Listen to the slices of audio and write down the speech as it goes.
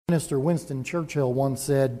Minister Winston Churchill once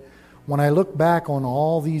said, "When I look back on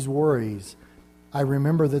all these worries, I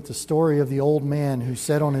remember that the story of the old man who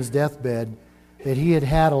said on his deathbed that he had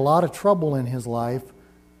had a lot of trouble in his life,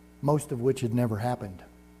 most of which had never happened."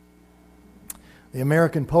 The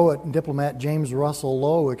American poet and diplomat James Russell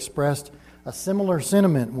Lowe expressed a similar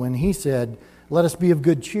sentiment when he said, "Let us be of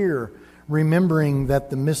good cheer, remembering that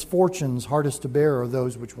the misfortunes hardest to bear are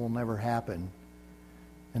those which will never happen."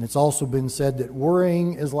 And it's also been said that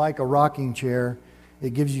worrying is like a rocking chair.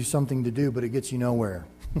 It gives you something to do, but it gets you nowhere.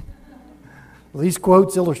 These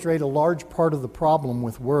quotes illustrate a large part of the problem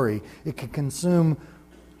with worry. It can consume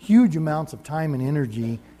huge amounts of time and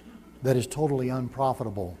energy that is totally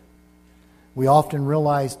unprofitable. We often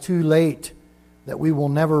realize too late that we will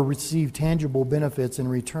never receive tangible benefits in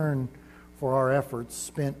return for our efforts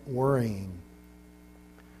spent worrying.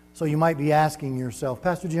 So you might be asking yourself,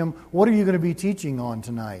 "Pastor Jim, what are you going to be teaching on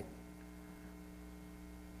tonight?"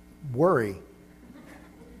 Worry.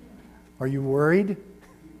 Are you worried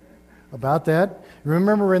about that?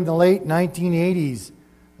 Remember in the late 1980s,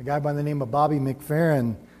 a guy by the name of Bobby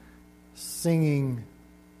McFerrin singing,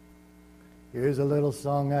 "Here's a little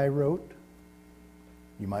song I wrote.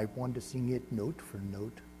 You might want to sing it note for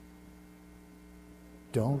note.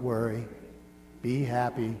 Don't worry, be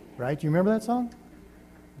happy." Right? Do you remember that song?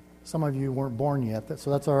 Some of you weren't born yet,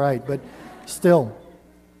 so that's all right. But still,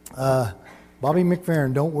 Bobby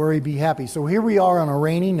McFerrin, "Don't worry, be happy." So here we are on a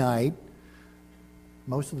rainy night.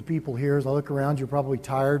 Most of the people here, as I look around, you're probably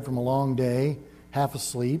tired from a long day, half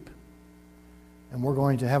asleep. And we're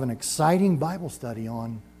going to have an exciting Bible study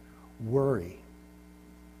on worry.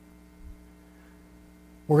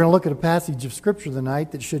 We're going to look at a passage of Scripture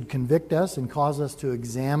tonight that should convict us and cause us to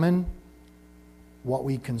examine what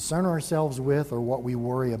we concern ourselves with or what we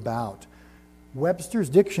worry about. Webster's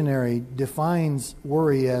dictionary defines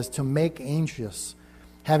worry as to make anxious,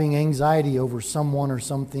 having anxiety over someone or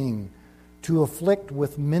something, to afflict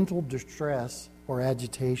with mental distress or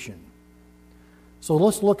agitation. So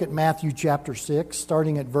let's look at Matthew chapter 6,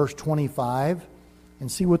 starting at verse 25,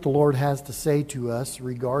 and see what the Lord has to say to us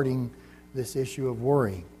regarding this issue of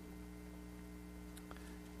worry.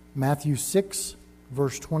 Matthew 6,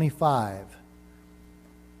 verse 25.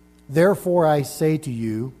 "Therefore I say to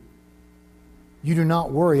you, you do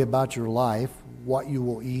not worry about your life, what you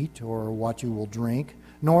will eat or what you will drink,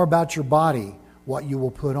 nor about your body, what you will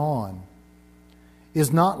put on.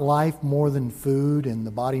 Is not life more than food and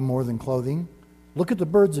the body more than clothing? Look at the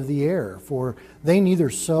birds of the air, for they neither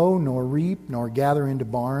sow nor reap nor gather into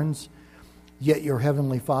barns, yet your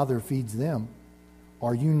heavenly Father feeds them.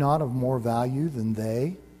 Are you not of more value than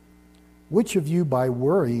they? Which of you by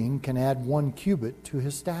worrying can add 1 cubit to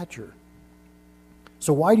his stature?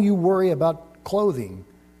 So why do you worry about clothing?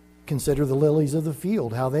 Consider the lilies of the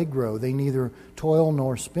field, how they grow. They neither toil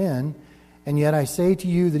nor spin. And yet I say to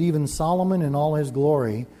you that even Solomon in all his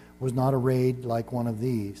glory was not arrayed like one of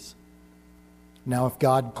these. Now if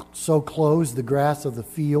God so clothes the grass of the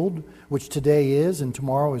field, which today is and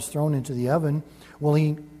tomorrow is thrown into the oven, will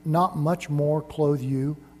he not much more clothe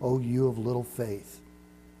you, O you of little faith?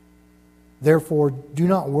 Therefore do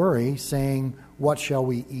not worry, saying, what shall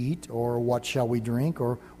we eat, or what shall we drink,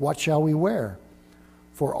 or what shall we wear?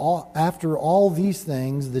 For after all these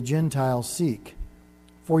things the Gentiles seek.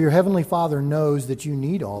 For your heavenly Father knows that you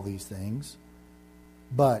need all these things.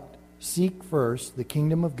 But seek first the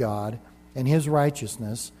kingdom of God and his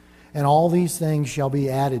righteousness, and all these things shall be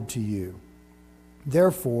added to you.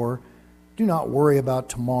 Therefore, do not worry about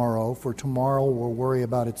tomorrow, for tomorrow will worry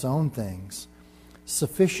about its own things.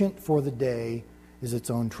 Sufficient for the day is its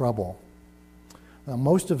own trouble." Now,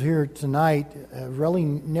 most of here tonight have really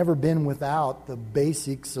never been without the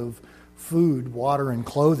basics of food, water, and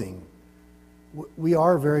clothing. We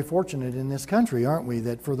are very fortunate in this country, aren't we,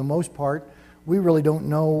 that for the most part, we really don't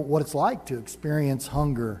know what it's like to experience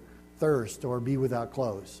hunger, thirst, or be without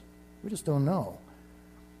clothes. We just don't know.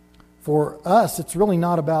 For us, it's really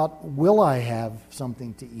not about will I have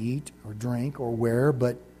something to eat or drink or wear,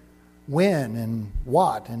 but when and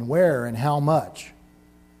what and where and how much.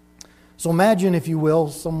 So imagine, if you will,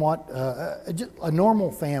 somewhat a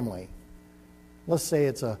normal family. Let's say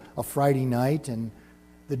it's a Friday night and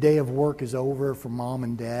the day of work is over for mom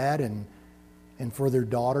and dad and for their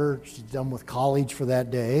daughter. She's done with college for that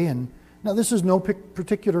day. And now this is no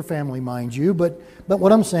particular family, mind you, but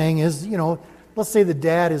what I'm saying is, let's say the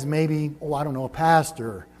dad is maybe, a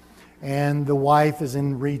pastor, and the wife is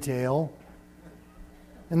in retail,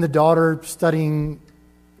 and the daughter studying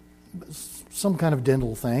some kind of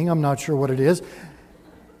dental thing. I'm not sure what it is.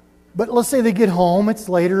 But let's say they get home, it's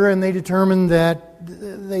later, and they determine that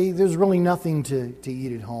there's really nothing to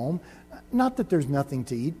eat at home. Not that there's nothing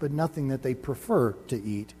to eat, but nothing that they prefer to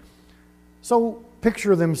eat. So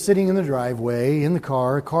picture them sitting in the driveway, in the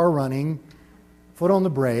car running, foot on the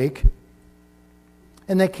brake,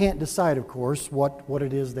 and they can't decide, of course, what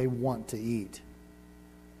it is they want to eat.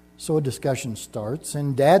 So a discussion starts,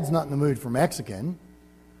 and Dad's not in the mood for Mexican.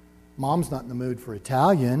 Mom's not in the mood for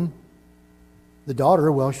Italian. The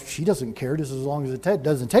daughter, well, she doesn't care just as long as it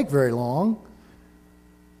doesn't take very long.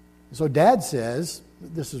 So Dad says,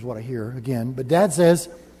 this is what I hear again, but Dad says,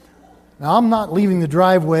 now I'm not leaving the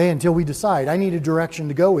driveway until we decide. I need a direction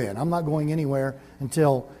to go in. I'm not going anywhere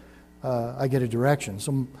until I get a direction.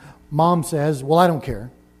 So Mom says, well, I don't care.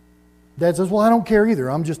 Dad says, well, I don't care either.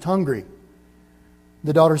 I'm just hungry.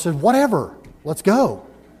 The daughter says, whatever, let's go.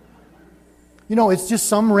 You know, it's just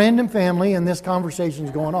some random family and this conversation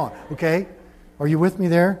is going on, okay? Are you with me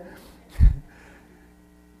there?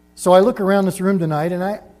 So I look around this room tonight and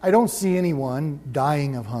I don't see anyone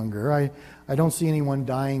dying of hunger. I don't see anyone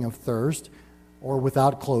dying of thirst or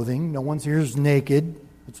without clothing. No one's here is naked.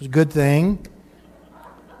 It's a good thing.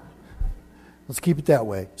 Let's keep it that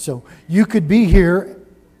way. So you could be here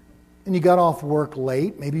and you got off work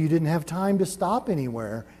late. Maybe you didn't have time to stop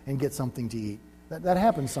anywhere and get something to eat. That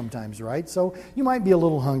happens sometimes, right? So you might be a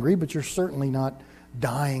little hungry, but you're certainly not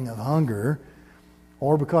dying of hunger.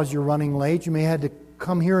 Or because you're running late, you may have had to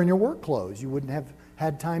come here in your work clothes. You wouldn't have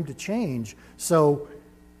had time to change. So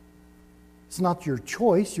it's not your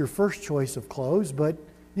choice, your first choice of clothes, but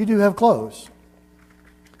you do have clothes.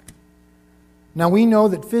 Now we know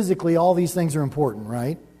that physically all these things are important,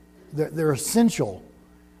 right? They're essential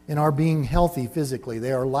in our being healthy physically.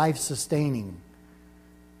 They are life-sustaining.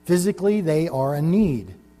 Physically, they are a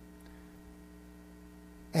need.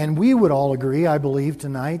 And we would all agree, I believe,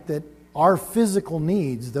 tonight that our physical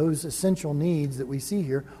needs, those essential needs that we see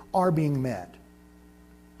here, are being met.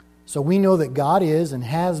 So we know that God is and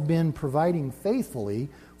has been providing faithfully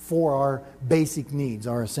for our basic needs,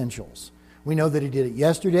 our essentials. We know that He did it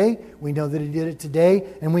yesterday, we know that He did it today,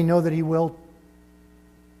 and we know that He will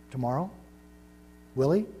tomorrow.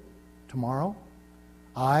 Will He? Tomorrow?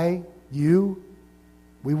 You,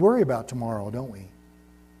 we worry about tomorrow, don't we?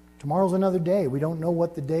 Tomorrow's another day. We don't know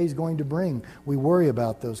what the day is going to bring. We worry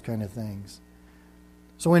about those kind of things.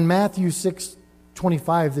 So in Matthew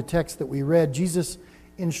 6:25, the text that we read, Jesus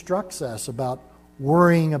instructs us about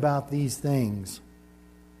worrying about these things.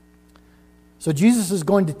 So Jesus is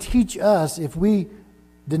going to teach us if we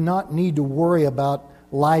did not need to worry about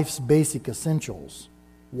life's basic essentials.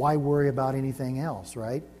 Why worry about anything else,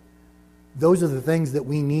 right? Those are the things that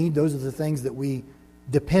we need. Those are the things that we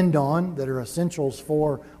depend on, that are essentials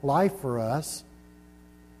for life for us.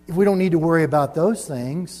 If we don't need to worry about those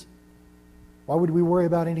things, why would we worry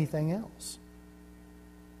about anything else?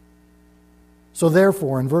 So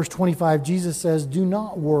therefore, in verse 25, Jesus says, do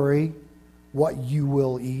not worry what you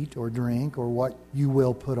will eat or drink or what you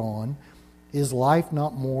will put on. Is life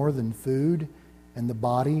not more than food and the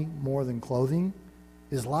body more than clothing?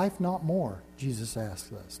 Is life not more? Jesus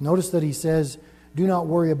asks us. Notice that He says, do not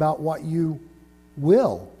worry about what you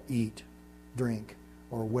will eat, drink,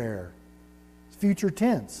 or wear. It's future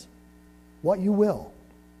tense. What you will.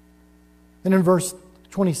 And in verse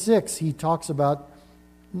 26, He talks about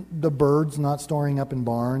the birds not storing up in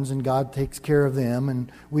barns, and God takes care of them,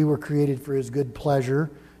 and we were created for His good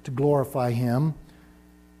pleasure to glorify Him.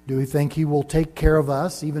 Do we think He will take care of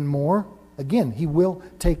us even more? Again, He will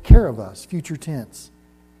take care of us, future tense.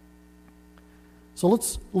 So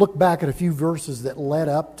let's look back at a few verses that led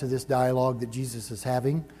up to this dialogue that Jesus is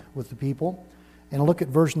having with the people, and look at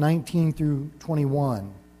verse 19 through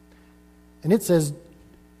 21. And it says,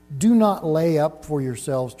 do not lay up for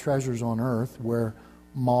yourselves treasures on earth where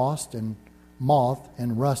moth and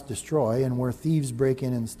rust destroy, and where thieves break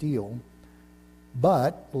in and steal.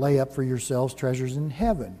 But lay up for yourselves treasures in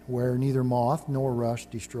heaven, where neither moth nor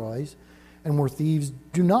rust destroys, and where thieves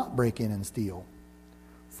do not break in and steal.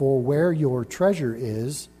 For where your treasure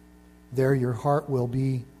is, there your heart will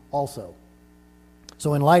be also.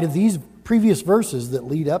 So in light of these previous verses that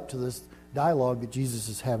lead up to this dialogue that Jesus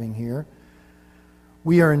is having here,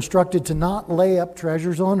 we are instructed to not lay up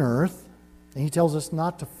treasures on earth, and He tells us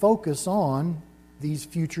not to focus on these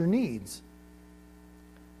future needs.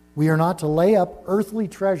 We are not to lay up earthly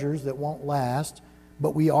treasures that won't last,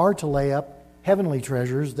 but we are to lay up heavenly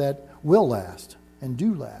treasures that will last and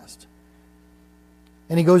do last.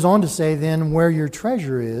 And He goes on to say, then, where your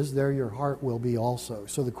treasure is, there your heart will be also.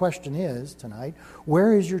 So the question is, tonight,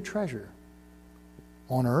 where is your treasure?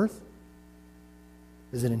 On earth?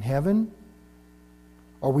 Is it in heaven?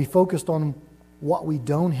 Are we focused on what we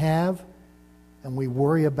don't have and we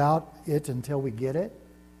worry about it until we get it?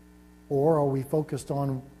 Or are we focused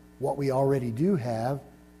on what we already do have,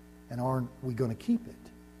 and aren't we going to keep it?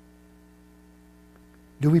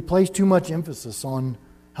 Do we place too much emphasis on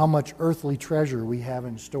how much earthly treasure we have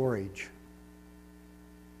in storage?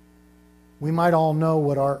 We might all know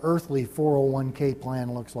what our earthly 401k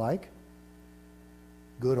plan looks like,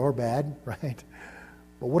 good or bad, right?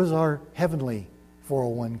 But what does our heavenly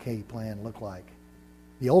 401k plan look like?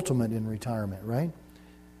 The ultimate in retirement, right?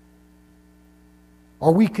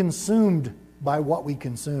 Are we consumed by what we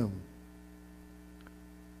consume?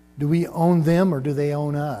 Do we own them or do they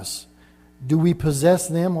own us? Do we possess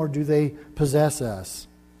them or do they possess us?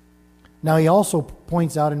 Now he also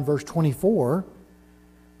points out in verse 24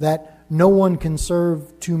 that no one can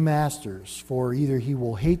serve two masters, for either he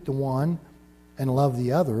will hate the one and love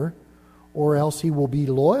the other, or else he will be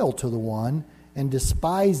loyal to the one and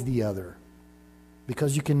despise the other.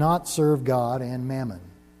 Because you cannot serve God and mammon,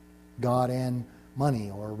 God and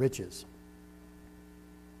money or riches.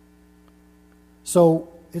 So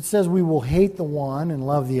it says we will hate the one and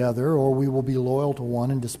love the other, or we will be loyal to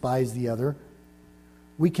one and despise the other.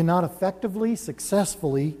 We cannot effectively,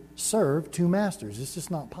 successfully serve two masters. It's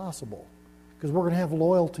just not possible, because we're going to have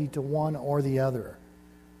loyalty to one or the other.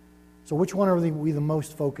 So which one are we the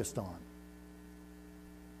most focused on?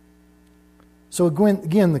 So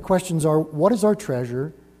again, the questions are, what is our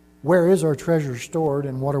treasure? Where is our treasure stored?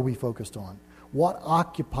 And what are we focused on? What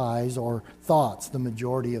occupies our thoughts the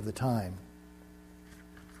majority of the time?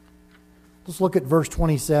 Let's look at verse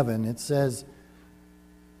 27. It says,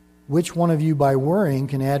 which one of you by worrying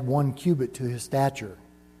can add 1 cubit to his stature?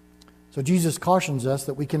 So Jesus cautions us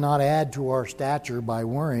that we cannot add to our stature by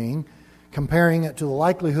worrying, comparing it to the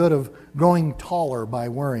likelihood of growing taller by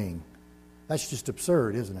worrying. That's just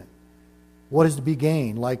absurd, isn't it? What is to be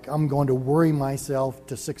gained? Like I'm going to worry myself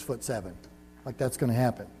to 6'7". Like that's going to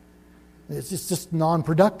happen. It's just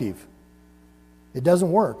non-productive. It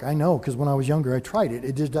doesn't work. I know, because when I was younger I tried it.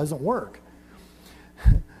 It just doesn't work.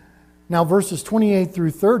 Now verses 28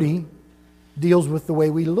 through 30 deals with the way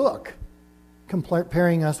we look,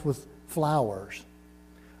 comparing us with flowers.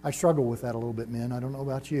 I struggle with that a little bit, men. I don't know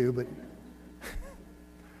about you, but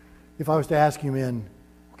if I was to ask you, men,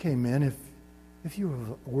 okay, men, if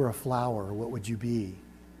you were a flower, what would you be?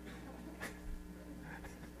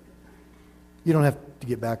 You don't have to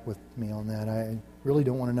get back with me on that. I really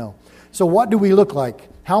don't want to know. So what do we look like?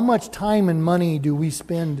 How much time and money do we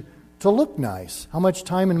spend to look nice? How much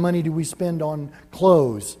time and money do we spend on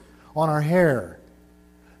clothes, on our hair?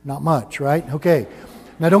 Not much, right? Okay.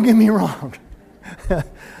 Now don't get me wrong.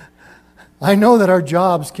 I know that our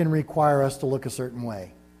jobs can require us to look a certain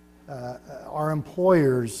way. Our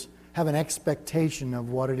employers have an expectation of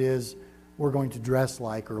what it is we're going to dress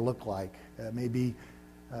like or look like. Maybe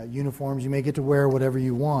uniforms, you may get to wear whatever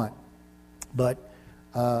you want. But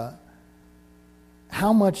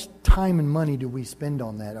how much time and money do we spend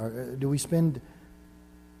on that? Or do we spend...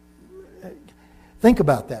 Think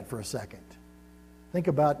about that for a second. Think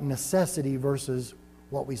about necessity versus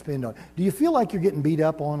what we spend on. Do you feel like you're getting beat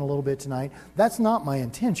up on a little bit tonight? That's not my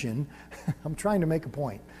intention. I'm trying to make a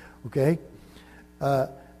point, okay?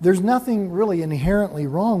 There's nothing really inherently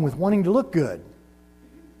wrong with wanting to look good.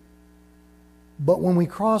 But when we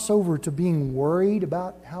cross over to being worried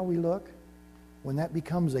about how we look, when that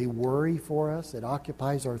becomes a worry for us, it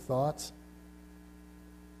occupies our thoughts,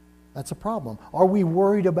 that's a problem. Are we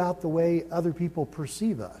worried about the way other people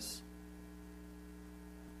perceive us?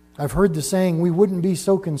 I've heard the saying, we wouldn't be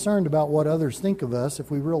so concerned about what others think of us if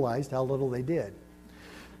we realized how little they did.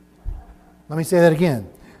 Let me say that again.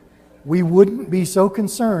 We wouldn't be so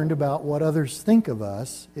concerned about what others think of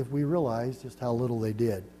us if we realized just how little they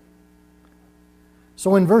did.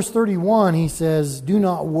 So in verse 31, he says, do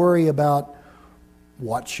not worry about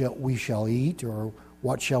what we shall eat, or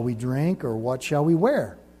what shall we drink, or what shall we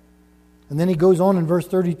wear. And then he goes on in verse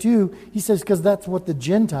 32, he says, because that's what the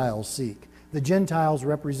Gentiles seek. The Gentiles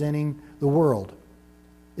representing the world.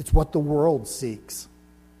 It's what the world seeks.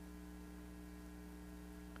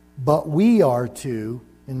 But we are to,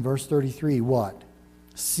 in verse 33, what?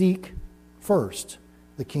 Seek first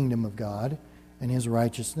the kingdom of God and his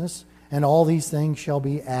righteousness, and all these things shall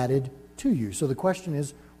be added to you. So the question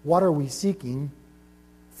is, what are we seeking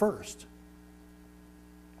first?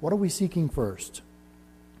 What are we seeking first?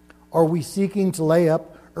 Are we seeking to lay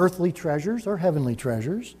up earthly treasures or heavenly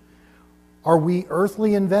treasures? Are we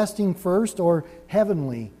earthly investing first or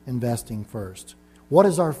heavenly investing first? What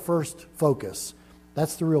is our first focus?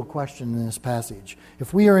 That's the real question in this passage.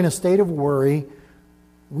 If we are in a state of worry,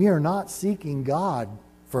 we are not seeking God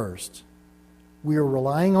first. We are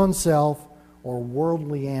relying on self or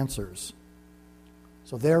worldly answers.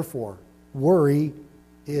 So therefore, worry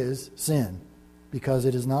is sin. because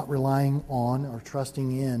it is not relying on or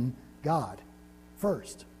trusting in God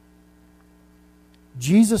first.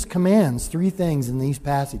 Jesus commands three things in these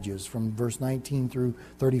passages from verse 19 through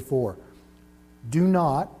 34. Do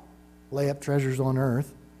not lay up treasures on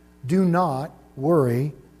earth. Do not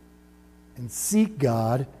worry, and seek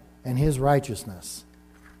God and His righteousness.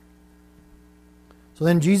 So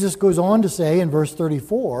then Jesus goes on to say in verse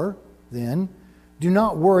 34, then, do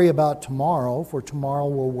not worry about tomorrow, for tomorrow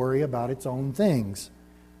will worry about its own things.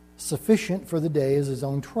 Sufficient for the day is his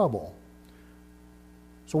own trouble.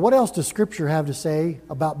 So what else does Scripture have to say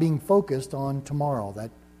about being focused on tomorrow,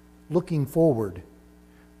 that looking forward?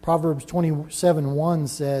 Proverbs 27:1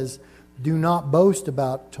 says, do not boast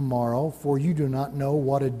about tomorrow, for you do not know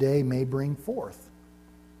what a day may bring forth.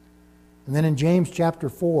 And then in James chapter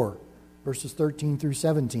 4, verses 13 through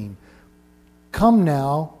 17, come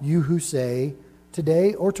now, you who say,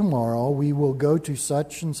 today or tomorrow we will go to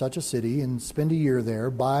such and such a city and spend a year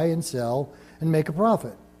there, buy and sell, and make a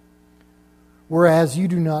profit. Whereas you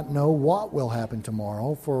do not know what will happen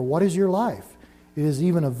tomorrow, for what is your life? It is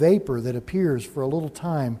even a vapor that appears for a little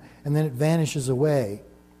time and then it vanishes away.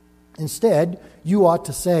 Instead, you ought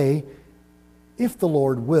to say, if the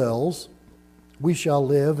Lord wills, we shall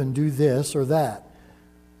live and do this or that.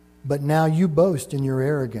 But now you boast in your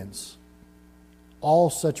arrogance. All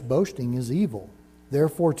such boasting is evil.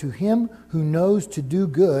 Therefore, to him who knows to do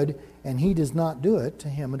good and he does not do it, to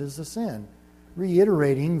him it is a sin.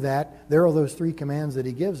 Reiterating that there are those three commands that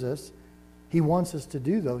he gives us. He wants us to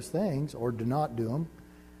do those things or do not do them.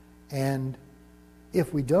 And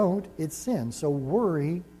if we don't, it's sin. So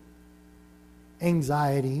worry,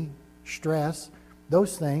 anxiety, stress,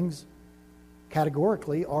 those things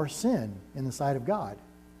categorically are sin in the sight of God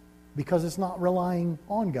because it's not relying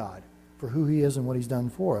on God for who He is and what He's done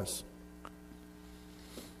for us.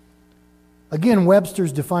 Again,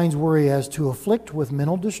 Webster's defines worry as to afflict with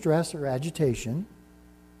mental distress or agitation,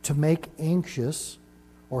 to make anxious,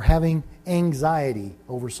 or having anxiety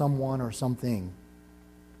over someone or something.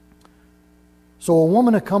 So a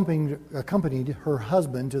woman accompanied her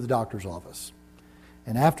husband to the doctor's office.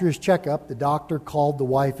 And after his checkup, the doctor called the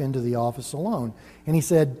wife into the office alone. And he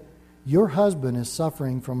said, your husband is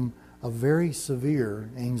suffering from a very severe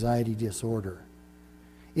anxiety disorder.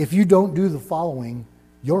 If you don't do the following,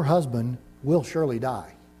 your husband will surely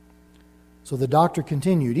die. So the doctor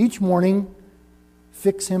continued, each morning,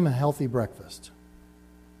 fix him a healthy breakfast.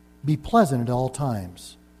 Be pleasant at all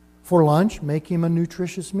times. For lunch, make him a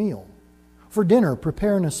nutritious meal. For dinner,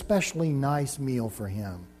 prepare an especially nice meal for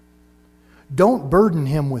him. Don't burden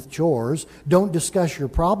him with chores. Don't discuss your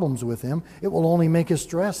problems with him. It will only make his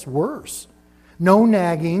stress worse. No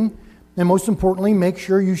nagging. And most importantly, make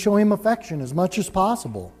sure you show him affection as much as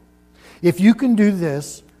possible. If you can do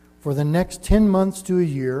this for the next 10 months to a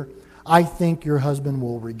year, I think your husband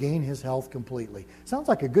will regain his health completely. Sounds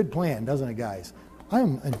like a good plan, doesn't it, guys?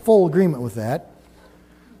 I'm in full agreement with that.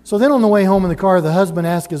 So then on the way home in the car, the husband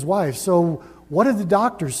asked his wife, so what did the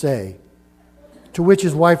doctor say? To which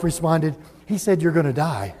his wife responded, he said, you're going to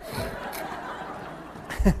die.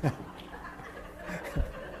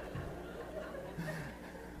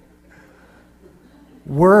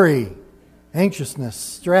 Worry, anxiousness,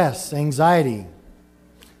 stress, anxiety.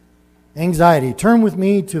 Anxiety. Turn with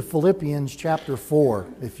me to Philippians chapter 4,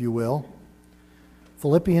 if you will.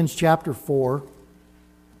 Philippians chapter 4.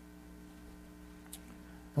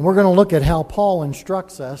 And we're going to look at how Paul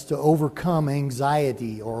instructs us to overcome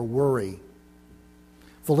anxiety or worry.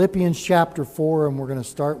 Philippians chapter 4, and we're going to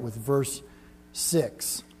start with verse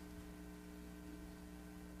 6.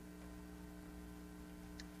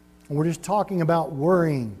 And we're just talking about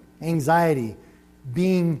worrying, anxiety,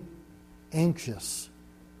 being anxious.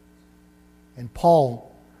 And Paul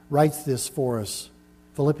writes this for us.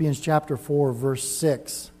 Philippians chapter 4, verse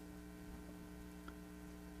 6.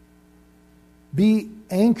 Be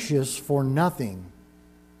anxious for nothing,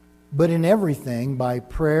 but in everything by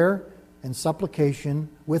prayer and supplication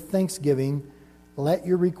with thanksgiving, let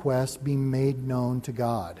your requests be made known to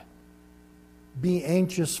God. Be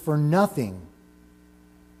anxious for nothing.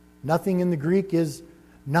 Nothing in the Greek is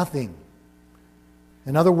nothing.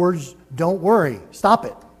 In other words, don't worry. Stop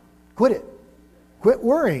it. Quit it. Quit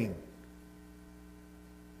worrying.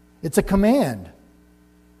 It's a command.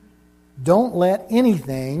 Don't let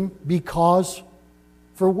anything be cause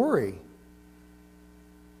for worry.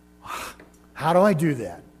 How do I do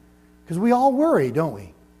that? Because we all worry, don't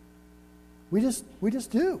we? We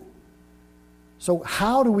just do. So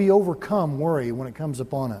how do we overcome worry when it comes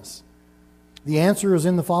upon us? The answer is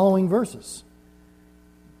in the following verses.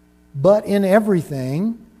 But in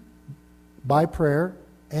everything, by prayer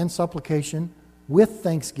and supplication, with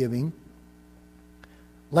thanksgiving,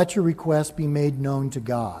 let your requests be made known to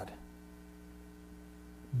God.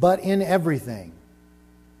 But in everything.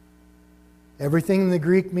 Everything in the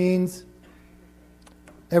Greek means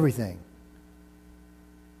everything.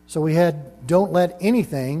 So we had don't let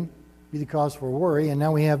anything be the cause for worry, and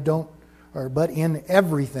now we have but in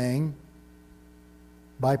everything,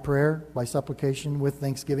 by prayer, by supplication, with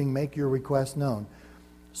thanksgiving, make your request known.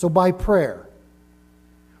 So by prayer,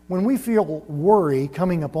 when we feel worry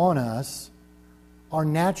coming upon us, our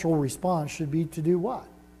natural response should be to do what?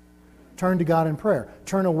 Turn to God in prayer.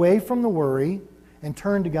 Turn away from the worry and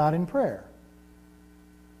turn to God in prayer.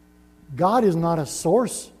 God is not a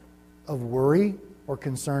source of worry or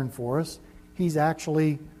concern for us. He's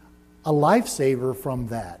actually a lifesaver from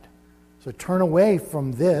that. So turn away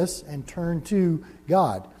from this and turn to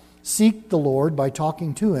God. Seek the Lord by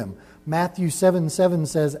talking to Him. Matthew 7:7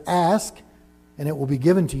 says, ask and it will be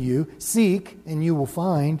given to you. Seek and you will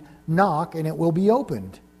find. Knock and it will be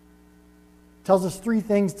opened. Tells us 3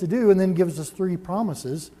 things to do and then gives us 3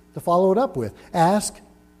 promises to follow it up with. Ask,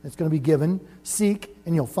 it's going to be given. Seek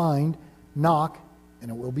and you'll find. Knock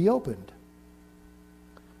and it will be opened.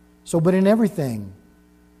 So, but in everything,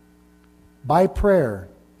 by prayer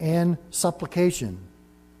and supplication,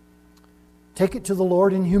 take it to the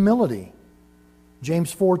Lord in humility.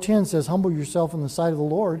 James 4:10 says, humble yourself in the sight of the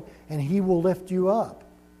Lord and He will lift you up.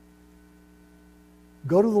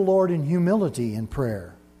 Go to the Lord in humility in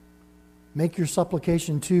prayer. Make your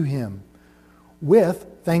supplication to Him with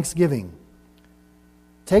thanksgiving.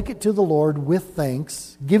 Take it to the Lord with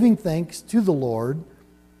thanks, giving thanks to the Lord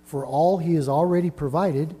for all He has already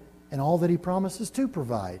provided and all that He promises to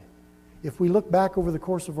provide. If we look back over the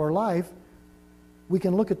course of our life, we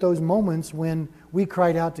can look at those moments when we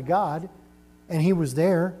cried out to God and He was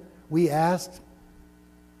there. We asked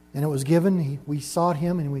and it was given. We sought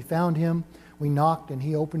Him and we found Him. We knocked and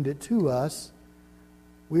He opened it to us.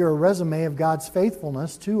 We are a resume of God's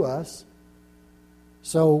faithfulness to us.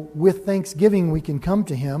 So with thanksgiving we can come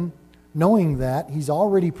to Him knowing that He's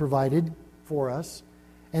already provided for us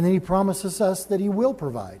and then He promises us that He will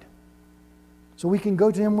provide. So we can go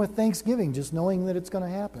to Him with thanksgiving just knowing that it's going to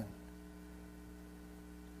happen.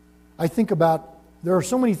 I think about, there are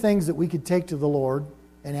so many things that we could take to the Lord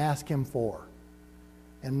and ask Him for.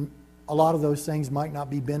 And a lot of those things might not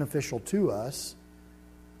be beneficial to us.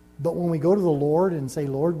 But when we go to the Lord and say,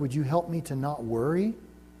 Lord, would you help me to not worry?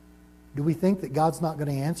 Do we think that God's not going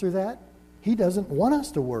to answer that? He doesn't want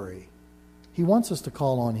us to worry. He wants us to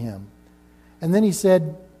call on Him. And then He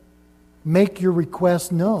said, make your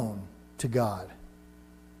request known to God.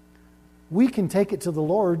 We can take it to the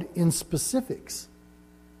Lord in specifics.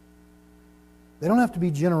 They don't have to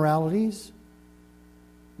be generalities.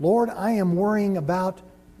 Lord, I am worrying about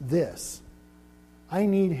this. I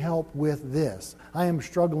need help with this. I am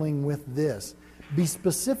struggling with this. Be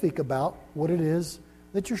specific about what it is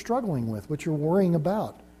that you're struggling with, what you're worrying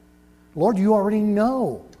about. Lord, you already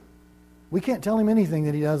know. We can't tell Him anything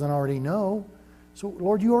that He doesn't already know. So,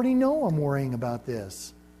 Lord, you already know I'm worrying about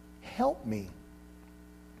this. Help me.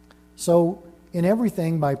 So, in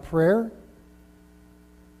everything, by prayer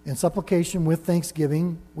and supplication with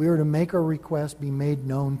thanksgiving, we are to make our request be made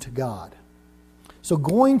known to God. So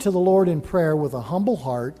going to the Lord in prayer with a humble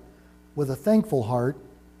heart, with a thankful heart,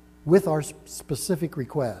 with our specific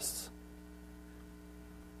requests.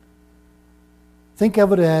 Think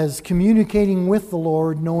of it as communicating with the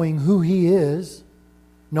Lord, knowing who He is,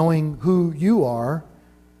 knowing who you are,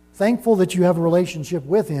 thankful that you have a relationship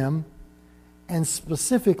with Him, and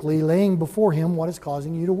specifically laying before Him what is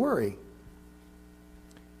causing you to worry.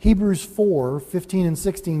 Hebrews 4:15 and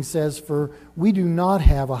 16 says, for we do not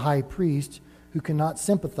have a high priest who cannot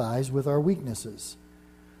sympathize with our weaknesses,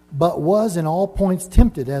 but was in all points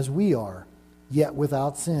tempted as we are, yet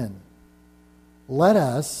without sin. Let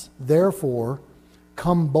us, therefore,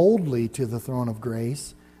 come boldly to the throne of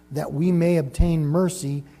grace, that we may obtain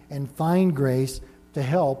mercy and find grace to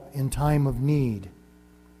help in time of need.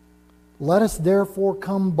 Let us therefore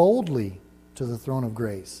come boldly to the throne of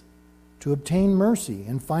grace, to obtain mercy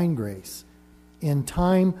and find grace in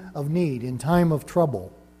time of need, in time of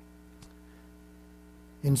trouble.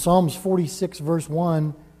 In Psalms 46, verse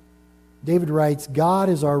 1, David writes, God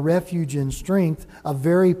is our refuge and strength, a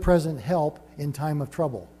very present help in time of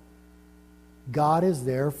trouble. God is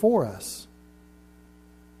there for us.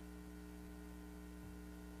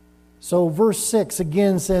 So verse 6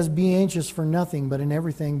 again says, be anxious for nothing, but in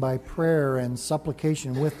everything by prayer and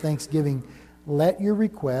supplication with thanksgiving, let your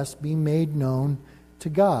requests be made known to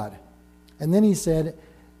God. And then he said,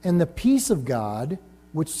 and the peace of God,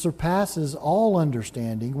 which surpasses all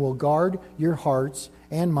understanding, will guard your hearts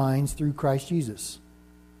and minds through Christ Jesus.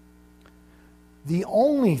 The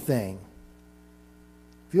only thing,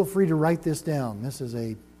 feel free to write this down. This is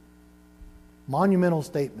a monumental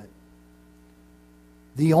statement.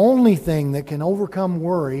 The only thing that can overcome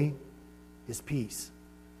worry is peace.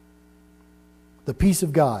 The peace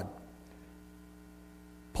of God.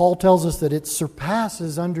 Paul tells us that it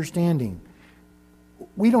surpasses understanding.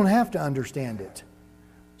 We don't have to understand it.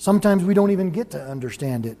 Sometimes we don't even get to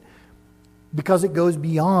understand it because it goes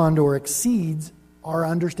beyond or exceeds our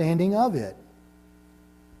understanding of it.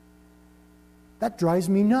 That drives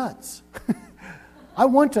me nuts. I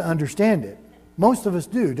want to understand it. Most of us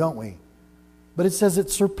do, don't we? But it says it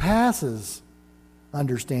surpasses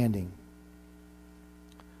understanding.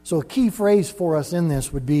 So a key phrase for us in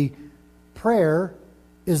this would be, prayer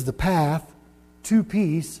is the path to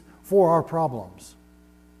peace for our problems.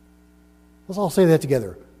 Let's all say that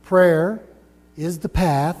together. Prayer is the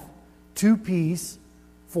path to peace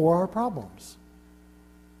for our problems.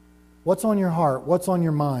 What's on your heart? What's on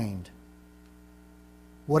your mind?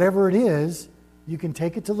 Whatever it is, you can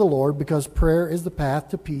take it to the Lord because prayer is the path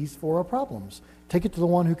to peace for our problems. Take it to the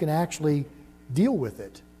one who can actually deal with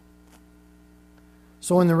it.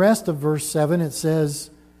 So in the rest of verse 7 it says,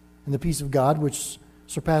 and the peace of God, which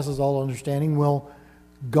surpasses all understanding, will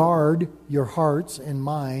guard your hearts and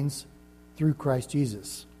minds through Christ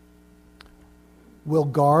Jesus. Will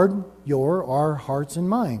guard our hearts and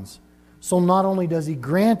minds. So not only does He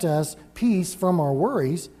grant us peace from our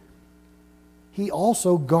worries, He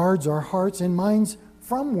also guards our hearts and minds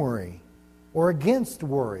from worry or against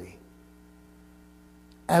worry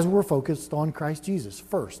as we're focused on Christ Jesus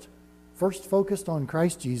first. First focused on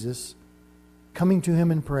Christ Jesus, coming to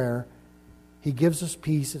Him in prayer. He gives us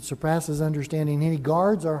peace. It surpasses understanding, and He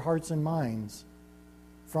guards our hearts and minds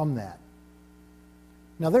from that.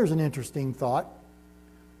 Now there's an interesting thought.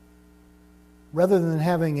 Rather than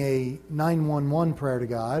having a 911 prayer to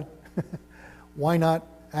God, why not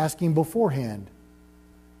ask Him beforehand?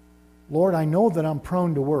 Lord, I know that I'm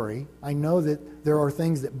prone to worry. I know that there are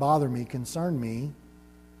things that bother me, concern me.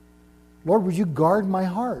 Lord, would you guard my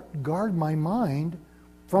heart, guard my mind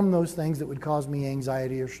from those things that would cause me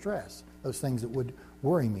anxiety or stress, those things that would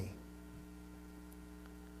worry me.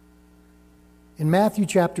 In Matthew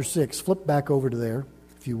chapter 6, flip back over to there,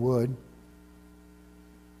 if you would,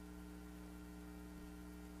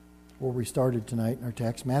 where we started tonight in our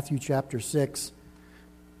text. Matthew chapter 6,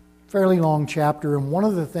 fairly long chapter, and one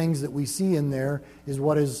of the things that we see in there is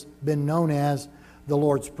what has been known as the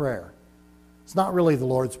Lord's Prayer. It's not really the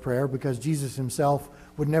Lord's Prayer because Jesus Himself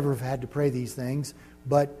would never have had to pray these things,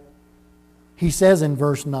 but He says in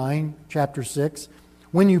verse 9, chapter 6,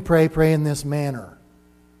 when you pray, pray in this manner.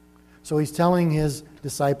 So He's telling His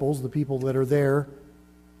disciples, the people that are there,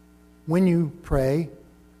 when you pray,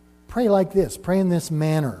 pray like this, pray in this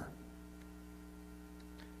manner.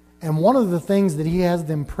 And one of the things that He has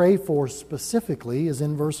them pray for specifically is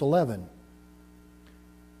in verse 11.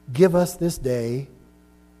 Give us this day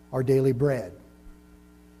our daily bread.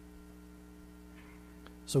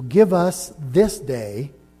 So give us this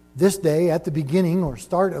day at the beginning or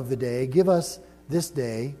start of the day, give us this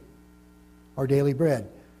day our daily bread.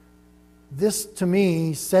 This, to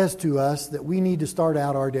me, says to us that we need to start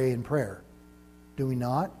out our day in prayer. Do we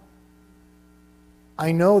not?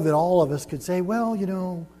 I know that all of us could say, well,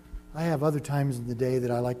 I have other times in the day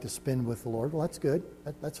that I like to spend with the Lord. Well, that's good.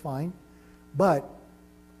 That's fine. But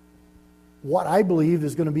what I believe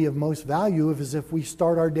is going to be of most value is if we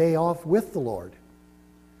start our day off with the Lord.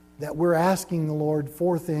 That we're asking the Lord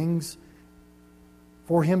for things,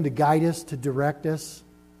 for Him to guide us, to direct us,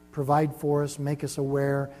 provide for us, make us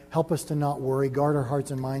aware, help us to not worry, guard our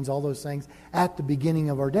hearts and minds, all those things at the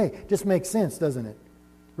beginning of our day. Just makes sense, doesn't it?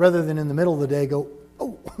 Rather than in the middle of the day go,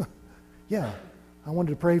 oh, yeah, I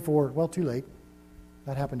wanted to pray for, well, too late.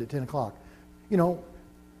 That happened at 10 o'clock.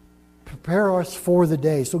 Prepare us for the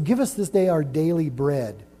day. So give us this day our daily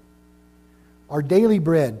bread. Our daily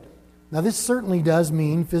bread. Now this certainly does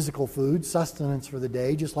mean physical food, sustenance for the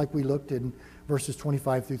day, just like we looked in verses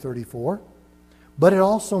 25 through 34. But it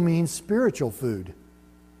also means spiritual food,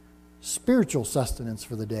 spiritual sustenance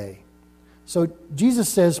for the day. So Jesus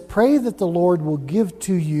says, pray that the Lord will give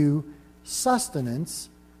to you sustenance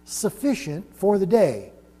sufficient for the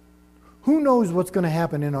day. Who knows what's going to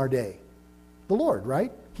happen in our day? The Lord,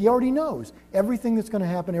 right? He already knows. Everything that's going to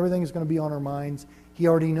happen, everything that's going to be on our minds, He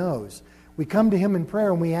already knows. We come to Him in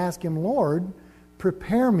prayer and we ask Him, Lord,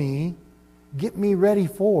 prepare me, get me ready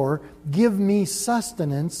for, give me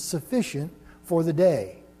sustenance sufficient for the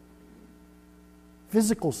day.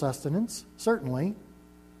 Physical sustenance, certainly.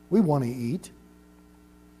 We want to eat.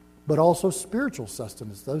 But also spiritual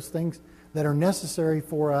sustenance, those things that are necessary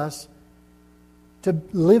for us to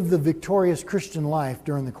live the victorious Christian life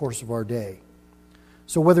during the course of our day.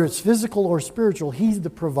 So whether it's physical or spiritual, He's the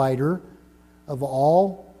provider of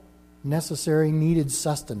all necessary needed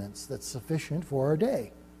sustenance that's sufficient for our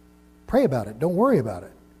day. Pray about it. Don't worry about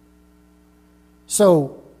it.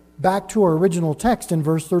 So back to our original text in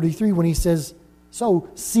verse 33 when he says, so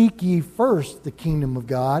seek ye first the kingdom of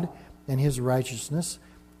God and His righteousness,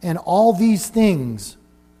 and all these things.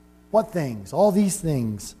 What things? All these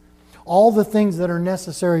things. All the things that are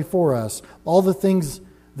necessary for us, all the things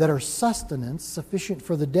that are sustenance sufficient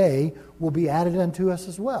for the day will be added unto us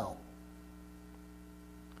as well.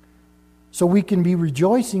 So we can be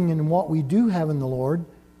rejoicing in what we do have in the Lord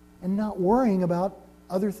and not worrying about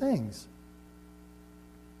other things.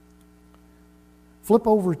 Flip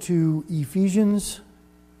over to Ephesians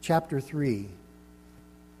chapter 3.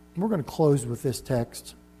 We're going to close with this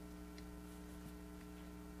text.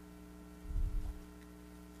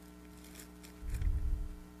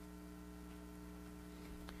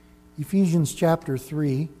 Ephesians chapter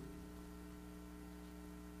 3.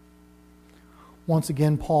 Once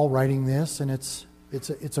again, Paul writing this, and it's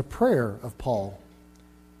a prayer of Paul.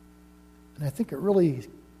 And I think it really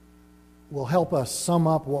will help us sum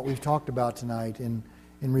up what we've talked about tonight in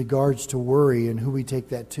regards to worry and who we take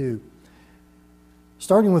that to.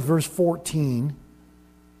 Starting with verse 14,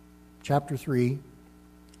 chapter 3,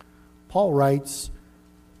 Paul writes,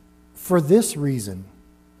 "For this reason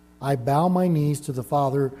I bow my knees to the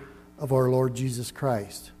Father of our Lord Jesus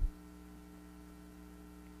Christ,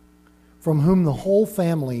 from whom the whole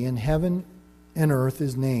family in heaven and earth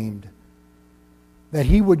is named, that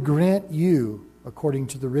He would grant you, according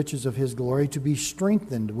to the riches of His glory, to be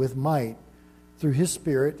strengthened with might through His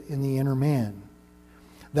Spirit in the inner man,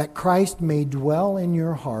 that Christ may dwell in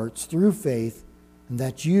your hearts through faith, and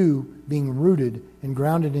that you, being rooted and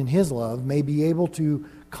grounded in His love, may be able to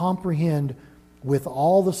comprehend with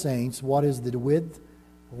all the saints what is the width,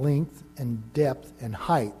 length, and depth, and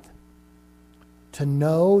height, to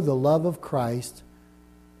know the love of Christ,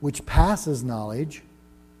 which passes knowledge,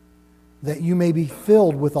 that you may be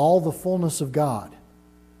filled with all the fullness of God.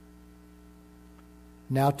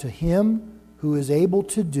 Now to Him who is able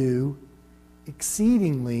to do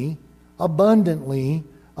exceedingly abundantly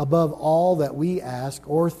above all that we ask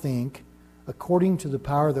or think, according to the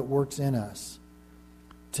power that works in us.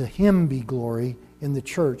 To Him be glory in the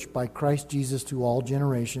church by Christ Jesus to all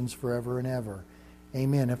generations forever and ever.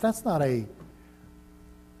 Amen." If that's not a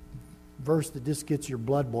verse that just gets your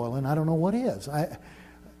blood boiling, I don't know what is.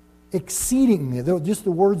 Exceedingly, just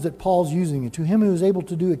the words that Paul's using, to Him who is able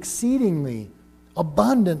to do exceedingly,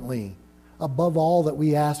 abundantly, above all that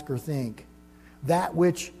we ask or think, that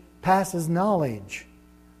which passes knowledge,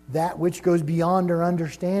 that which goes beyond our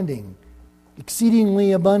understanding,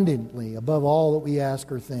 exceedingly abundantly, above all that we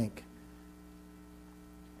ask or think.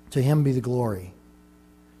 To Him be the glory.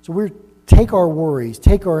 So we take our worries,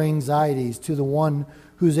 take our anxieties to the one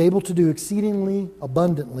who is able to do exceedingly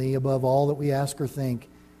abundantly above all that we ask or think,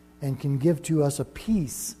 and can give to us a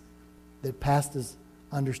peace that passes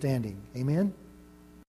understanding. Amen?